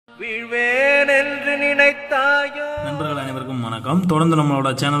நண்பர்கள் அனைவருக்கும் வணக்கம். தொடர்ந்து நம்மளோட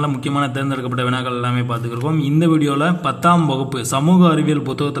சேனல்ல முக்கியமான தேர்ந்தெடுக்கப்பட்ட வினாக்கள் எல்லாமே பார்த்துக்கிறோம். இந்த வீடியோல 10ஆம் வகுப்பு சமூக அறிவியல்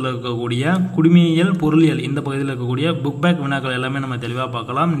புத்தகத்தில் இருக்கக்கூடிய குடிமையியல் பொருளியல் இந்த பகுதியில் இருக்கக்கூடிய புக் பேக் வினாக்கள் எல்லாமே நம்ம தெளிவாக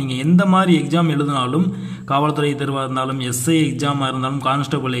பார்க்கலாம். நீங்க எந்த மாதிரி எக்ஸாம் எழுதினாலும், காவல்துறை தேர்வாக இருந்தாலும், எஸ்ஐ எக்ஸாமா இருந்தாலும்,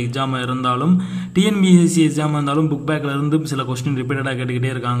 கான்ஸ்டபிள் எக்ஸாமா இருந்தாலும், டிஎன்பிஎஸ்சி எக்ஸாமா இருந்தாலும் புக் பேக்ல இருந்து சில கொஸ்டின் ரிப்பீட்டடா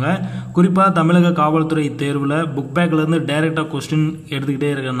கேட்டுக்கிட்டே இருக்காங்க. குறிப்பா தமிழக காவல்துறை தேர்வுல புக் பேக்ல இருந்து டைரக்டா கொஸ்டின்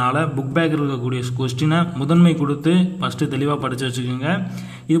எடுத்துக்கிட்டே இருக்கிறதுனால புக் பேக் இருக்கக்கூடிய கொஸ்டினை முதன்மை கொடுத்து ஃபர்ஸ்ட் தெளிவாக படிச்சு வச்சுக்கோங்க.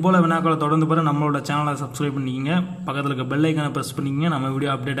 இது போல வினாக்களை தொடர்ந்து பெற நம்மளோட சேனலை சப்ஸ்கிரைப் பண்ணிக்கங்க, பக்கத்தில் இருக்க பெல் ஐக்கானை பிரஸ் பண்ணிக்கங்க. நம்ம வீடியோ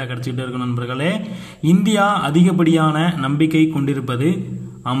அப்டேட்டாக கிடைச்சிக்கிட்டே இருக்கும். நண்பர்களே, இந்தியா அதிகப்படியான நம்பிக்கை கொண்டிருப்பது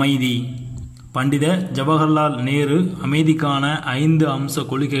அமைதி. பண்டித ஜவஹர்லால் நேரு அமைதிக்கான 5 அம்ச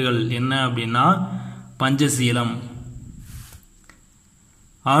கொள்கைகள் என்ன அப்படின்னா பஞ்சசீலம்.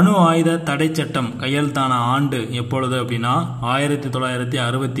 அணு ஆயுத தடை சட்டம் கையெழுத்தான ஆண்டு எப்பொழுது அப்படின்னா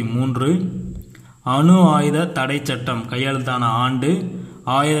 1963. அணு ஆயுத தடை சட்டம் கையெழுத்தான ஆண்டு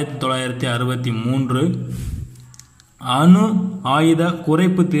 1963. அணு ஆயுத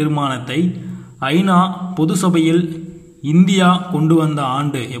குறைப்பு தீர்மானத்தை ஐநா பொது சபையில் இந்தியா கொண்டு வந்த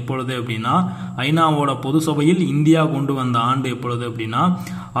ஆண்டு எப்பொழுது அப்படின்னா ஐநாவோட பொது சபையில் இந்தியா கொண்டு வந்த ஆண்டு எப்பொழுது அப்படின்னா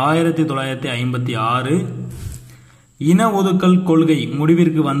 1956. இன ஒதுக்கல் கொள்கை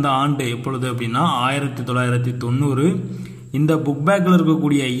முடிவிற்கு வந்த ஆண்டு எப்பொழுது அப்படின்னா 1990. இந்த புக் பேக்கில்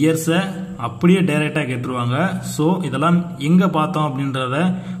இருக்கக்கூடிய இயர்ஸை அப்படியே டைரெக்டாக கேட்டுருவாங்க. ஸோ இதெல்லாம் எங்கே பார்த்தோம் அப்படின்றத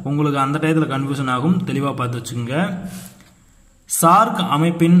உங்களுக்கு அந்த டயத்தில் கன்ஃபியூஷன் ஆகும், தெளிவாக பார்த்து வச்சுக்கோங்க. சார்க்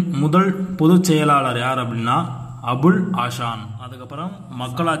அமைப்பின் முதல் பொதுச் செயலாளர் யார் அப்படின்னா அபுல் ஆஷான். அதுக்கப்புறம்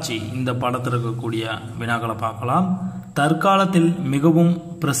மக்களாட்சி இந்த பாடத்தில் இருக்கக்கூடிய வினாக்களை பார்க்கலாம். தற்காலத்தில் மிகவும்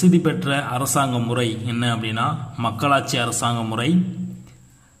பிரசித்தி பெற்ற அரசாங்க முறை என்ன அப்படின்னா மக்களாட்சி அரசாங்க முறை.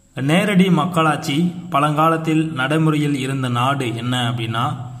 நேரடி மக்களாட்சி பழங்காலத்தில் நடைமுறையில் இருந்த நாடு என்ன அப்படின்னா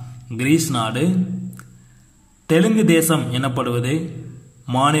கிரீஸ் நாடு. தெலுங்கு தேசம் எனப்படுவது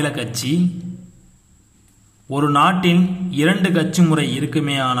மாநில கட்சி. ஒரு நாட்டின் 2 கட்சி முறை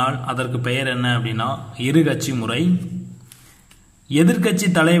இருக்குமே ஆனால் அதற்கு பெயர் என்ன அப்படின்னா இரு கட்சி முறை. எதிர்கட்சி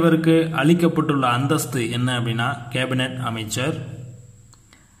தலைவருக்கு அளிக்கப்பட்டுள்ள அந்தஸ்து என்ன அப்படின்னா கேபினட் அமைச்சர்.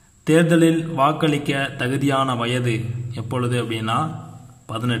 தேர்தலில் வாக்களிக்க தகுதியான வயது எப்பொழுது அப்படின்னா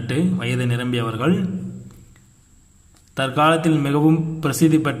 18 வயது நிரம்பியவர்கள். தற்காலத்தில் மிகவும்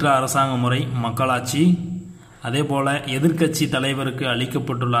பிரசித்தி பெற்ற அரசாங்க முறை மக்களாட்சி. அதே போல எதிர்கட்சி தலைவருக்கு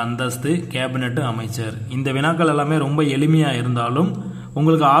அளிக்கப்பட்டுள்ள அந்தஸ்து கேபினட் அமைச்சர். இந்த வினாக்கள் எல்லாமே ரொம்ப எளிமையா இருந்தாலும்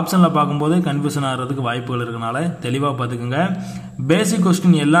உங்களுக்கு ஆப்ஷன்ல பார்க்கும்போது கன்ஃபியூஷன் ஆகிறதுக்கு வாய்ப்புகள் இருக்கனால தெளிவாக பார்த்துக்குங்க. பேசிக்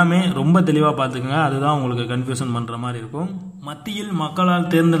கொஸ்டின் எல்லாமே ரொம்ப தெளிவாக பார்த்துக்குங்க, அதுதான் உங்களுக்கு கன்ஃபியூஷன் பண்ற மாதிரி இருக்கும். மத்தியில் மக்களால்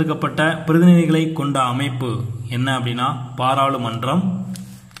தேர்ந்தெடுக்கப்பட்ட பிரதிநிதிகளை கொண்ட அமைப்பு என்ன அப்படின்னா பாராளுமன்றம்.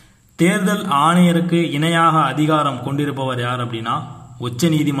 தேர்தல் ஆணையருக்கு இணையாக அதிகாரம் கொண்டிருப்பவர் யார் அப்படின்னா உச்ச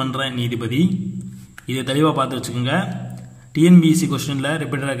நீதிமன்ற நீதிபதி. இதை தெளிவாக பார்த்து வச்சுக்கோங்க. டிஎன்பிஎஸ்சி கொஸ்டின்ல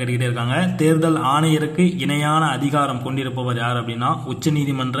ரிப்பீட்டடாக கேட்டுக்கிட்டே இருக்காங்க. தேர்தல் ஆணையருக்கு இணையான அதிகாரம் கொண்டிருப்பவர் யார் அப்படின்னா உச்ச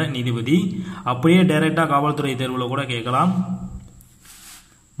நீதிமன்ற நீதிபதி. அப்படியே டைரக்டா காவல்துறை தேர்வுல கூட கேட்கலாம்.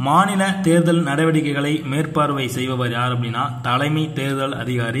 மாநில தேர்தல் நடவடிக்கைகளை மேற்பார்வை செய்பவர் யார் அப்படின்னா தலைமை தேர்தல்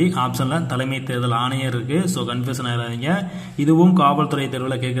அதிகாரி. ஆப்ஷன்ல தலைமை தேர்தல் ஆணையர் இருக்கு, ஸோ கன்ஃபியூஷன் ஆகாதீங்க. இதுவும் காவல்துறை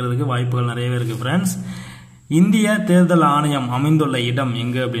தேர்வில் கேட்கறதுக்கு வாய்ப்புகள் நிறையவே இருக்கு ஃப்ரெண்ட்ஸ். இந்திய தேர்தல் ஆணையம் அமைந்துள்ள இடம்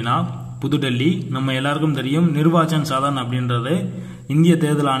எங்க அப்படின்னா புதுடெல்லி. நம்ம எல்லாருக்கும் தெரியும் நிர்வாச்சன் சதன் அப்படின்றது இந்திய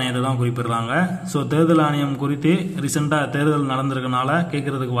தேர்தல் ஆணையத்தை தான் குறிப்பிடுறாங்க. ஸோ தேர்தல் ஆணையம் குறித்து ரீசெண்டாக தேர்தல் நடந்திருக்கனால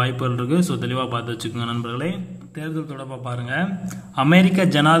கேட்கறதுக்கு வாய்ப்புகள் இருக்கு. ஸோ தெளிவாக பார்த்து வச்சுக்கோங்க நண்பர்களே. தேர்தல் தொடர்பாக பாருங்க. அமெரிக்க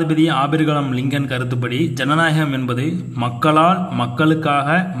ஜனாதிபதி ஆபிரகாம் லிங்கன் கருத்துப்படி ஜனநாயகம் என்பது மக்களால்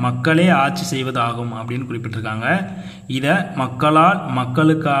மக்களுக்காக மக்களே ஆட்சி செய்வது ஆகும் அப்படின்னு குறிப்பிட்டிருக்காங்க. இதை மக்களால்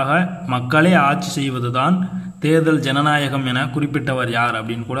மக்களுக்காக மக்களே ஆட்சி செய்வதுதான் தேர்தல் ஜனநாயகம் என குறிப்பிட்டவர் யார்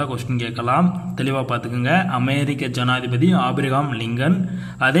அப்படின்னு கூட கொஸ்டின் கேட்கலாம். தெளிவாக பார்த்துக்குங்க. அமெரிக்க ஜனாதிபதி ஆபிரகாம் லிங்கன்.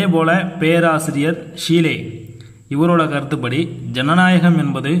 அதே போல பேராசிரியர் ஷீலே இவரோட கருத்துப்படி ஜனநாயகம்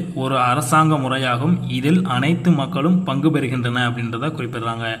என்பது ஒரு அரசாங்க முறையாகும், இதில் அனைத்து மக்களும் பங்கு பெறுகின்றன அப்படின்றத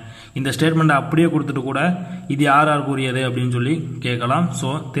குறிப்பிடுறாங்க. இந்த ஸ்டேட்மெண்ட் அப்படியே கொடுத்துட்டு கூட இது யார் யார் கூறியது அப்படின்னு சொல்லி கேட்கலாம். ஸோ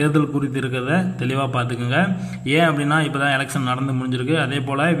தேர்தல் குறித்து இருக்கிறத தெளிவாக பார்த்துக்குங்க. ஏன் அப்படின்னா இப்போதான் எலெக்ஷன் நடந்து முடிஞ்சிருக்கு. அதே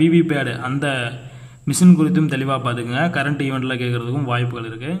போல விவிபேட் அந்த மிஷின் குறித்தும் தெளிவாக பார்த்துக்குங்க. கரண்ட் ஈவெண்ட்ல கேட்கறதுக்கும் வாய்ப்புகள்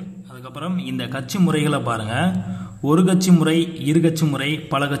இருக்கு. அதுக்கப்புறம் இந்த கட்சி முறைகளை பாருங்க. ஒரு கட்சி முறை, இரு கட்சி முறை,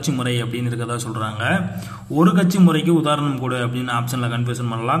 பல கட்சி முறை அப்படின்னு இருக்கதா சொல்றாங்க. ஒரு கட்சி முறைக்கு உதாரணம் கொடு அப்படின்னு ஆப்ஷன்ல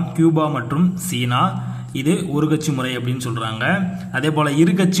கன்ஃபியூஷன் பண்ணலாம். கியூபா மற்றும் சீனா இது ஒரு கட்சி முறை அப்படின்னு சொல்றாங்க. அதே போல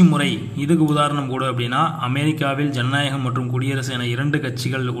இரு கட்சி முறை இதுக்கு உதாரணம் கூட அப்படின்னா அமெரிக்காவில் ஜனநாயகம் மற்றும் குடியரசு என 2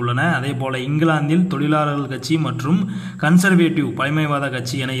 கட்சிகள் உள்ளன. அதே போல இங்கிலாந்தில் தொழிலாளர்கள் கட்சி மற்றும் கன்சர்வேட்டிவ் பழமைவாத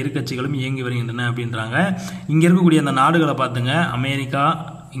கட்சி என 2 கட்சிகளும் இயங்கி வருகின்றன அப்படின்றாங்க. இங்க இருக்கக்கூடிய அந்த நாடுகளை பார்த்துங்க. அமெரிக்கா,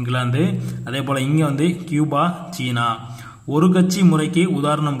 இங்கிலாந்து. அதே போல் இங்கே வந்து கியூபா, சீனா. ஒரு கட்சி முறைக்கு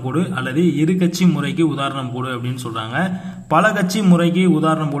உதாரணம் கொடு அல்லது இரு கட்சி முறைக்கு உதாரணம் கொடு அப்படின்னு சொல்றாங்க. பல கட்சி முறைக்கு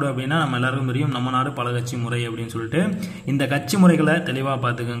உதாரணம் கொடு அப்படின்னா நம்ம எல்லாருக்கும் தெரியும் நம்ம நாடு பல கட்சி முறை அப்படின்னு சொல்லிட்டு இந்த கட்சி முறைகளை தெளிவாக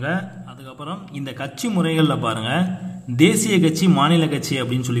பார்த்துக்கோங்க. அதுக்கப்புறம் இந்த கட்சி முறைகளில் பாருங்க, தேசிய கட்சி, மாநில கட்சி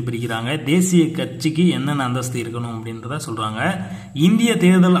அப்படின்னு சொல்லி பிரிக்கிறாங்க. தேசிய கட்சிக்கு என்னென்ன அந்தஸ்து இருக்கணும் அப்படின்றத சொல்றாங்க. இந்திய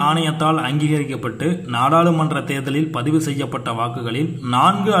தேர்தல் ஆணையத்தால் அங்கீகரிக்கப்பட்டு நாடாளுமன்ற தேர்தலில் பதிவு செய்யப்பட்ட வாக்குகளில்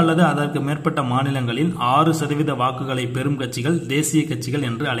 4 அல்லது அதற்கு மேற்பட்ட மாநிலங்களில் 6% வாக்குகளை பெறும் கட்சிகள் தேசிய கட்சிகள்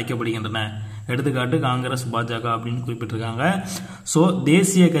என்று அழைக்கப்படுகின்றன. எடுத்துக்காட்டு காங்கிரஸ், பாஜக அப்படின்னு குறிப்பிட்டிருக்காங்க. ஸோ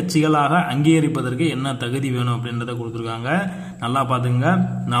தேசிய கட்சிகளாக அங்கீகரிப்பதற்கு என்ன தகுதி வேணும் அப்படின்றத கொடுத்துருக்காங்க. நல்லா பார்த்துங்க.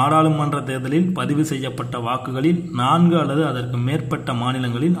 நாடாளுமன்ற தேர்தலில் பதிவு செய்யப்பட்ட வாக்குகளில் 4 அல்லது அதற்கு மேற்பட்ட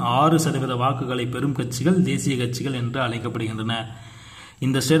மாநிலங்களில் 6% வாக்குகளை பெறும் கட்சிகள் தேசிய கட்சிகள் என்று அழைக்கப்படுகின்றன.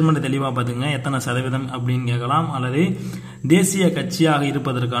 இந்த ஸ்டேட்மெண்ட் தெளிவாக பார்த்துங்க. எத்தனை சதவீதம் அப்படின்னு கேட்கலாம், அல்லது தேசிய கட்சியாக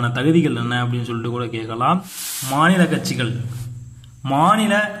இருப்பதற்கான தகுதிகள் என்ன அப்படின்னு சொல்லிட்டு கூட கேட்கலாம். மாநில கட்சிகள்,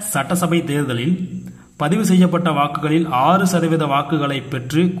 மாநில சட்டசபை தேர்தலில் பதிவு செய்யப்பட்ட வாக்குகளில் 6% வாக்குகளை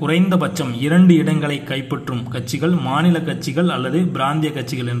பெற்று குறைந்தபட்சம் 2 இடங்களை கைப்பற்றும் கட்சிகள் மாநில கட்சிகள் அல்லது பிராந்திய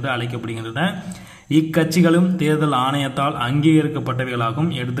கட்சிகள் என்று அழைக்கப்படுகின்றன. இக்கட்சிகளும் தேர்தல் ஆணையத்தால்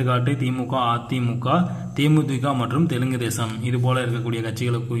அங்கீகரிக்கப்பட்டவைகளாகும். எடுத்துக்காட்டு திமுக, அதிமுக, தேமுதிக மற்றும் தெலுங்கு தேசம். இது போல இருக்கக்கூடிய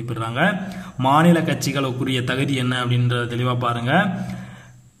கட்சிகளை குறிப்பிடுறாங்க. மாநில கட்சிகளுக்குரிய தகுதி என்ன அப்படின்றத தெளிவாக பாருங்க.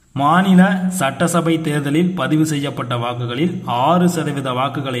 மாநில சட்டசபை தேர்தலில் பதிவு செய்யப்பட்ட வாக்குகளில் 6%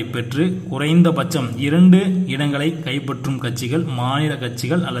 வாக்குகளை பெற்று குறைந்தபட்சம் 2 இடங்களை கைப்பற்றும் கட்சிகள் மாநில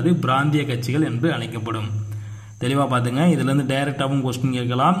கட்சிகள் அல்லது பிராந்திய கட்சிகள் என்று அழைக்கப்படும். தெளிவாக பார்த்துங்க. இதுலேருந்து டைரக்டாகவும் கொஸ்டின்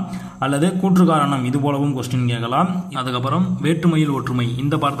கேட்கலாம் அல்லது கூற்று காரணம் இது போலவும் கொஸ்டின் கேட்கலாம். அதுக்கப்புறம் வேற்றுமையில் ஒற்றுமை,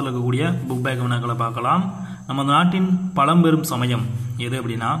 இந்த பாடத்தில் இருக்கக்கூடிய புக் பேக் வினாக்களை பார்க்கலாம். நம்ம நாட்டின் பழம்பெரும் சமயம் எது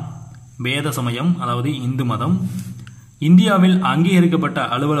அப்படின்னா வேத சமயம், அதாவது இந்து மதம். இந்தியாவில் அங்கீகரிக்கப்பட்ட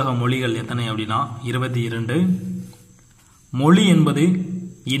அலுவலக மொழிகள் எத்தனை அப்படின்னா 22. மொழி என்பது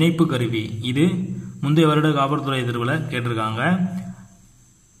இணைப்பு கருவி. இது முந்தைய வருட காவல்துறை தேர்வில் கேட்டிருக்காங்க.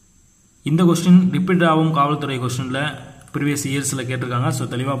 இந்த கொஸ்டின் ரிப்பீட் ஆகும் காவல்துறை கொஸ்டின்ல ப்ரீவியஸ் இயர்ஸில் கேட்டிருக்காங்க. ஸோ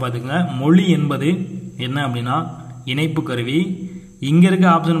தெளிவாக பார்த்துக்கங்க. மொழி என்பது என்ன அப்படின்னா இணைப்பு கருவி. இங்கே இருக்க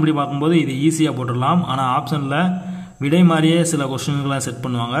ஆப்ஷன் இப்படி பார்க்கும்போது இது ஈஸியாக போட்டுடலாம், ஆனால் ஆப்ஷனில் விடை மாதிரியே சில கொஸ்டின்களாக செட்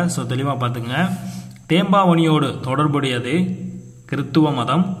பண்ணுவாங்க. ஸோ தெளிவாக பார்த்துங்க. தேம்பாவணியோடு தொடர்புடையது கிறித்துவ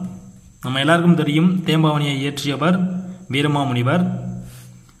மதம். நம்ம எல்லாருக்கும் தெரியும் தேம்பாவணியை இயற்றியவர் வீரமாமுனிவர்.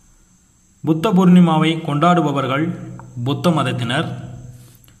 புத்த பூர்ணிமாவை கொண்டாடுபவர்கள் புத்த மதத்தினர்.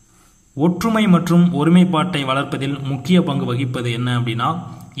 ஒற்றுமை மற்றும் ஒருமைப்பாட்டை வளர்ப்பதில் முக்கிய பங்கு வகிப்பது என்ன அப்படின்னா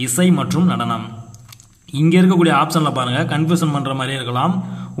இசை மற்றும் நடனம். இங்கே இருக்கக்கூடிய ஆப்ஷனில் பாருங்கள், கன்ஃபியூஷன் பண்ணுற மாதிரியே இருக்கலாம்.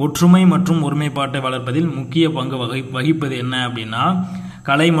 ஒற்றுமை மற்றும் ஒருமைப்பாட்டை வளர்ப்பதில் முக்கிய பங்கு வகிப்பது என்ன அப்படின்னா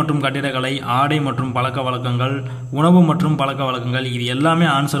கலை மற்றும் கட்டிடக்கலை, ஆடை மற்றும் பழக்க வழக்கங்கள், உணவு மற்றும் பழக்க வழக்கங்கள். இது எல்லாமே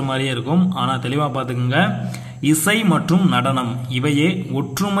ஆன்சர் மாதிரியே இருக்கும், ஆனால் தெளிவாக பார்த்துக்குங்க. இசை மற்றும் நடனம் இவையே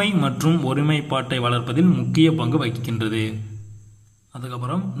ஒற்றுமை மற்றும் ஒருமைப்பாட்டை வளர்ப்பதில் முக்கிய பங்கு வகிக்கின்றது.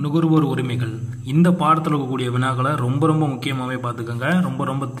 அதுக்கப்புறம் நுகர்வோர் உரிமைகள். இந்த பாடத்தில் இருக்கக்கூடிய வினாக்களை ரொம்ப ரொம்ப முக்கியமாகவே பார்த்துக்கோங்க. ரொம்ப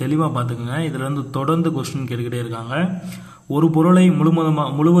ரொம்ப தெளிவாக பார்த்துக்கோங்க. இதில் இருந்து தொடர்ந்து கொஸ்டின் கேட்டுக்கிட்டே இருக்காங்க. ஒரு பொருளை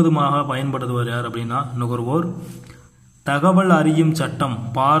முழுவதுமாக பயன்படுத்துவர் யார் அப்படின்னா நுகர்வோர். தகவல் அறியும் சட்டம்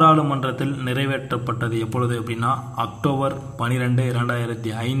பாராளுமன்றத்தில் நிறைவேற்றப்பட்டது எப்பொழுது அப்படின்னா அக்டோபர் 12,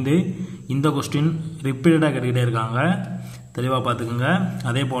 2005. இந்த கொஸ்டின் ரிப்பீட்டடாக கேட்டுக்கிட்டே இருக்காங்க. தெளிவாக பார்த்துக்கோங்க.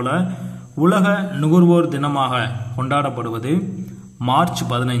 அதே போல் உலக நுகர்வோர் தினமாக கொண்டாடப்படுவது மார்ச்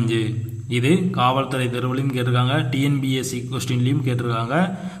 15. இது காவல்துறை தேர்வுலையும் கேட்டிருக்காங்க, டிஎன்பிஎஸ்சி கொஸ்டின்லையும் கேட்டிருக்காங்க.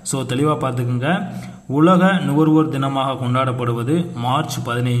 ஸோ தெளிவாக பார்த்துக்குங்க. உலக நுகர்வோர் தினமாக கொண்டாடப்படுவது மார்ச்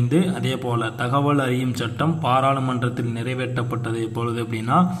 15. அதே போல் தகவல் அறியும் சட்டம் பாராளுமன்றத்தில் நிறைவேற்றப்பட்டது எப்பொழுது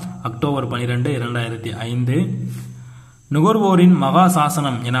அப்படின்னா அக்டோபர் 12, 2005. நுகர்வோரின் மகா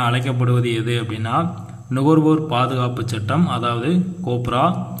சாசனம் என அழைக்கப்படுவது எது அப்படின்னா நுகர்வோர் பாதுகாப்பு சட்டம், அதாவது கோப்ரா.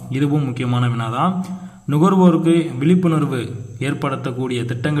 இதுவும் முக்கியமான வினாதான். நுகர்வோருக்கு விழிப்புணர்வு ஏற்படுத்தக்கூடிய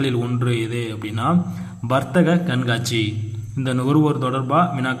திட்டங்களில் ஒன்று எது அப்படின்னா வர்த்தக கண்காட்சி. இந்த நுகர்வோர்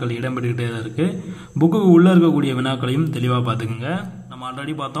தொடர்பாக வினாக்கள் இடம்பெற்றுக்கிட்டே தான் இருக்குது. புக்குக்கு உள்ளே இருக்கக்கூடிய வினாக்களையும் தெளிவாக பார்த்துக்குங்க. நம்ம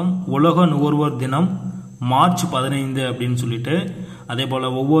ஆல்ரெடி பார்த்தோம் உலக நுகர்வோர் தினம் மார்ச் 15 அப்படின்னு சொல்லிட்டு. அதே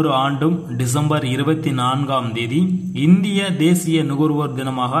போல் ஒவ்வொரு ஆண்டும் டிசம்பர் 24ஆம் தேதி இந்திய தேசிய நுகர்வோர்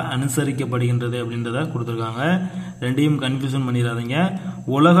தினமாக அனுசரிக்கப்படுகின்றது அப்படின்றத கொடுத்துருக்காங்க. ரெண்டையும் கன்ஃபியூஷன் பண்ணிடாதீங்க.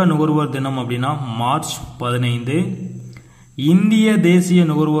 உலக நுகர்வோர் தினம் அப்படின்னா மார்ச் 15, இந்திய தேசிய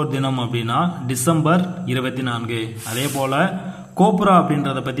நுகர்வோர் தினம் அப்படின்னா டிசம்பர் 24. அதே போல் கோப்ரா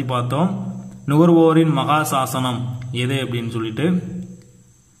அப்படின்றத பற்றி பார்த்தோம். நுகர்வோரின் மகா சாசனம் எது அப்படின்னு சொல்லிட்டு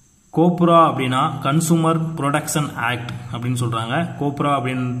கோப்ரா அப்படின்னா கன்சூமர் ப்ரொடக்ஷன் ஆக்ட் அப்படின்னு சொல்றாங்க. கோப்ரா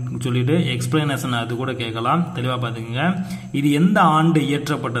அப்படின்னு சொல்லிட்டு எக்ஸ்பிளனேஷன் அது கூட கேட்கலாம், தெளிவா பார்த்துக்கங்க. இது எந்த ஆண்டு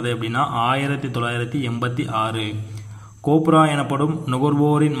இயற்றப்பட்டது அப்படின்னா 1986. கோப்ரா எனப்படும்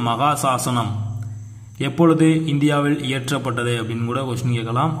நுகர்வோரின் மகா சாசனம் எப்பொழுது இந்தியாவில் இயற்றப்பட்டது அப்படின்னு கூட கொஸ்டின்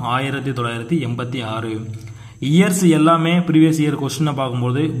கேட்கலாம். 1986. இயர்ஸ் எல்லாமே ப்ரீவியஸ் இயர் கொஸ்டினை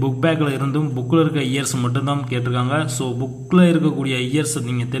பார்க்கும்போது புக் பேக்கில் இருந்தும் புக்கில் இருக்க இயர்ஸ் மட்டும்தான் கேட்டிருக்காங்க. ஸோ புக்கில் இருக்கக்கூடிய இயர்ஸ்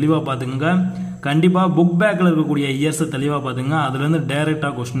நீங்கள் தெளிவாக பார்த்துங்க. கண்டிப்பாக புக் பேக்கில் இருக்கக்கூடிய இயர்ஸை தெளிவாக பார்த்துங்க. அதுலேருந்து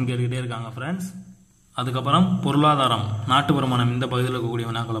டைரெக்டாக கொஸ்டின் கேட்டுக்கிட்டே இருக்காங்க ஃப்ரெண்ட்ஸ். அதுக்கப்புறம் பொருளாதாரம், நாட்டு வருமானம், இந்த பகுதியில் இருக்கக்கூடிய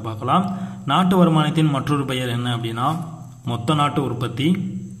வினாக்களை பார்க்கலாம். நாட்டு வருமானத்தின் மற்றொரு பெயர் என்ன அப்படின்னா மொத்த நாட்டு உற்பத்தி.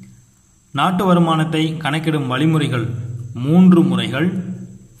 நாட்டு வருமானத்தை கணக்கிடும் வழிமுறைகள் 3 முறைகள்.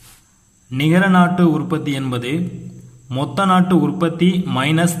 நிகர நாட்டு உற்பத்தி என்பது மொத்த நாட்டு உற்பத்தி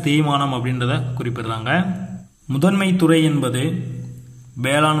மைனஸ் தேய்மானம் அப்படின்றத குறிப்பிடுறாங்க. முதன்மை துறை என்பது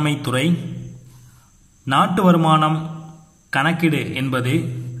வேளாண்மை துறை. நாட்டு வருமானம் கணக்கீடு என்பது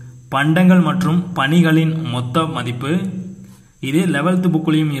பண்டங்கள் மற்றும் பணிகளின் மொத்த மதிப்பு. இது 11th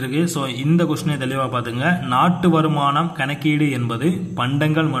புக்லையும் இருக்கு. ஸோ இந்த கொஸ்டினை தெளிவாக பார்த்துங்க. நாட்டு வருமானம் கணக்கீடு என்பது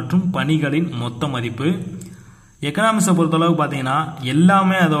பண்டங்கள் மற்றும் பணிகளின் மொத்த மதிப்பு. எக்கனாமிக்ஸை பொறுத்தளவு பார்த்தீங்கன்னா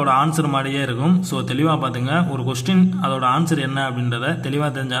எல்லாமே அதோட ஆன்சர் மாதிரியே இருக்கும். ஸோ தெளிவாக பார்த்துங்க. ஒரு கொஸ்டின் அதோட ஆன்சர் என்ன அப்படின்றத தெளிவாக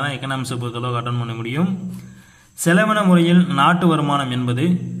தெரிஞ்சாதான் எக்கனாமிக்ஸை பொறுத்தளவு அட்டன் பண்ண முடியும். செலவின முறையில் நாட்டு வருமானம் என்பது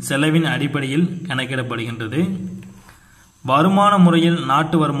செலவின் அடிப்படையில் கணக்கிடப்படுகின்றது. வருமான முறையில்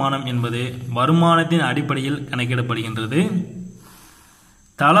நாட்டு வருமானம் என்பது வருமானத்தின் அடிப்படையில் கணக்கிடப்படுகின்றது.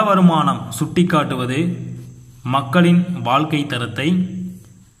 தள வருமானம் சுட்டிக்காட்டுவது மக்களின் வாழ்க்கை தரத்தை.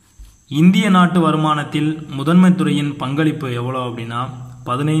 இந்திய நாட்டு வருமானத்தில் முதன்மை துறையின் பங்களிப்பு எவ்வளோ அப்படின்னா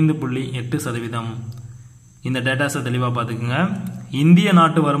 15.8%. இந்த டேட்டாஸை தெளிவாக பார்த்துக்குங்க. இந்திய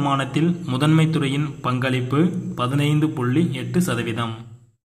நாட்டு வருமானத்தில் முதன்மை துறையின் பங்களிப்பு 15.8%.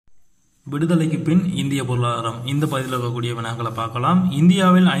 விடுதலைக்கு பின் இந்திய பொருளாதாரம், இந்த பகுதியில் இருக்கக்கூடிய வினாக்களை பார்க்கலாம்.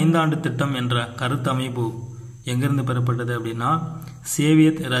 இந்தியாவில் 5 ஆண்டு திட்டம் என்ற கருத்தமைப்பு எங்கிருந்து பெறப்பட்டது அப்படின்னா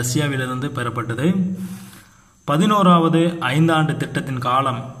சோவியத் ரஷ்யாவிலிருந்து பெறப்பட்டது. 11வது 5 ஆண்டு திட்டத்தின்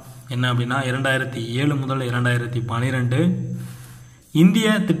காலம் என்ன அப்படின்னா 2007 முதல் 2012. இந்திய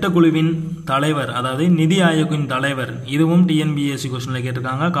திட்டக்குழுவின் தலைவர், அதாவது நிதி ஆயோக்கின் தலைவர், இதுவும் டிஎன்பிஎஸ்சி கொஸ்டின்ல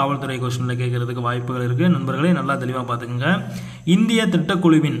கேட்டிருக்காங்க, காவல்துறை கொஸ்டின்ல கேட்கறதுக்கு வாய்ப்புகள் இருக்கு. நண்பர்களே நல்லா தெளிவாக பார்த்துக்கோங்க. இந்திய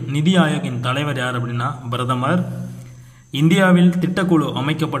திட்டக்குழுவின் நிதி ஆயோக்கின் தலைவர் யார் அப்படின்னா பிரதமர். இந்தியாவில் திட்டக்குழு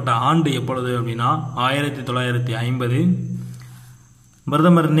அமைக்கப்பட்ட ஆண்டு எப்பொழுது அப்படின்னா 1950.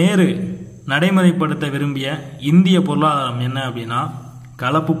 பிரதமர் நேரு நடைமுறைப்படுத்த விரும்பிய இந்திய பொருளாதாரம் என்ன அப்படின்னா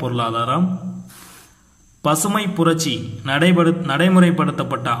கலப்பு பொருளாதாரம். பசுமை புரட்சி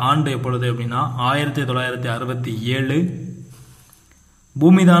நடைமுறைப்படுத்தப்பட்ட ஆண்டு எப்பொழுது அப்படின்னா 1967.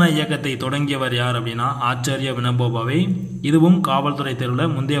 பூமிதான இயக்கத்தை தொடங்கியவர் யார் அப்படின்னா ஆச்சாரியா வினோபா. இதுவும் காவல்துறை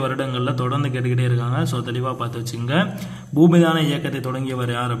தேர்வில் முந்தைய வருடங்களில் தொடர்ந்து கேட்டுக்கிட்டே இருக்காங்க. ஸோ தெளிவாக பார்த்து வச்சுங்க. பூமிதான இயக்கத்தை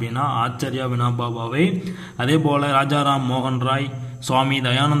தொடங்கியவர் யார் அப்படின்னா ஆச்சாரியா வினோபா. அதே போல ராஜாராம் மோகன் ராய், சுவாமி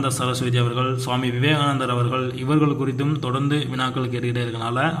தயானந்த சரஸ்வதி அவர்கள், சுவாமி விவேகானந்தர் அவர்கள், இவர்கள் குறித்தும் தொடர்ந்து வினாக்கள் கேட்டுக்கிட்டே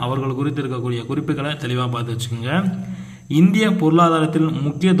இருக்கனால அவர்கள் குறித்து இருக்கக்கூடிய குறிப்புகளை தெளிவாக பார்த்து வச்சுக்கோங்க. இந்திய பொருளாதாரத்தில்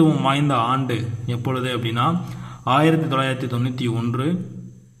முக்கியத்துவம் வாய்ந்த ஆண்டு எப்பொழுது அப்படின்னா 1991.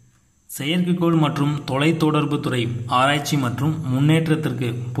 செயற்கைக்கோள் மற்றும் தொலைத்தொடர்பு துறை ஆராய்ச்சி மற்றும் முன்னேற்றத்திற்கு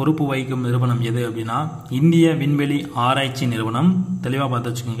பொறுப்பு வகிக்கும் நிறுவனம் எது அப்படின்னா இந்திய விண்வெளி ஆராய்ச்சி நிறுவனம். தெளிவாக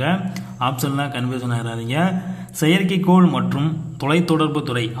பார்த்து வச்சுக்கோங்க. ஆப்ஷன்லாம் கன்ஃபியூஷன் ஆகிடாதீங்க. செயற்கைக்கோள் மற்றும் தொலைத்தொடர்பு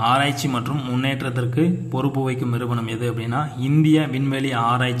துறை ஆராய்ச்சி மற்றும் முன்னேற்றத்திற்கு பொறுப்பு வகிக்கும் நிறுவனம் எது அப்படின்னா இந்திய விண்வெளி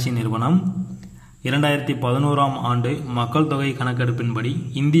ஆராய்ச்சி நிறுவனம். 2011ஆம் ஆண்டு மக்கள் தொகை கணக்கெடுப்பின்படி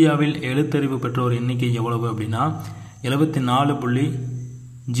இந்தியாவில் எழுத்தறிவு பெற்றோர் எண்ணிக்கை எவ்வளவு அப்படின்னா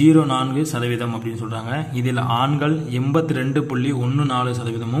 74.04% அப்படின்னு சொல்றாங்க. இதில் ஆண்கள்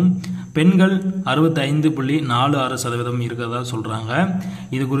 82.14%, பெண்கள் 65.46% இருக்கிறதா சொல்றாங்க.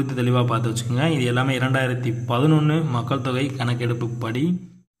 இது குறித்து தெளிவாக பார்த்து வச்சுக்கோங்க. இது எல்லாமே 2011 மக்கள் தொகை கணக்கெடுப்பு படி.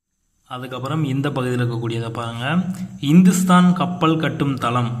 அதுக்கப்புறம் இந்த பகுதியில் இருக்கக்கூடியதை பாருங்க. இந்துஸ்தான் கப்பல் கட்டும்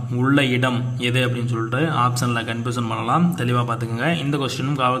தளம் உள்ள இடம் எது அப்படின்னு சொல்லிட்டு ஆப்ஷன்ல கன்ஃபியூஷன் பண்ணலாம். தெளிவாக பார்த்துக்கோங்க. இந்த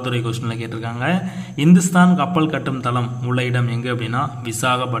கொஸ்டினும் காவல்துறை கொஸ்டின்ல கேட்டிருக்காங்க. இந்துஸ்தான் கப்பல் கட்டும் தளம் உள்ள இடம் எங்க அப்படின்னா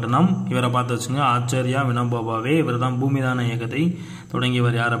விசாகப்பட்டினம். இவரை பார்த்து வச்சுங்க. ஆச்சாரியா வினோபாவே. இவர் தான் பூமிதான இயக்கத்தை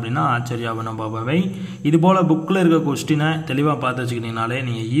தொடங்கியவர் யார் அப்படின்னா ஆச்சாரியா வினோபாவே. இது போல புக்கில் இருக்க கொஸ்டினை தெளிவாக பார்த்து வச்சுக்கிட்டீங்கனாலே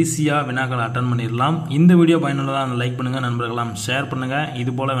நீங்கள் ஈஸியாக வினாக்களை அட்டன் பண்ணிடலாம். இந்த வீடியோ பயனுள்ளதாக லைக் பண்ணுங்க, நண்பர்களாம் ஷேர் பண்ணுங்க.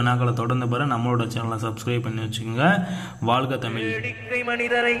 இது போல வினாக்களை தொடர்ந்து பெற நம்மளோட சேனலை சப்ஸ்கிரைப் பண்ணி வச்சுக்கோங்க. வாழ்க தமிழ்.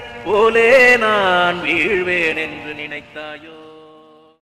 மனிதரை போலே நான் வீழ்வேன் என்று நினைத்தாயோ?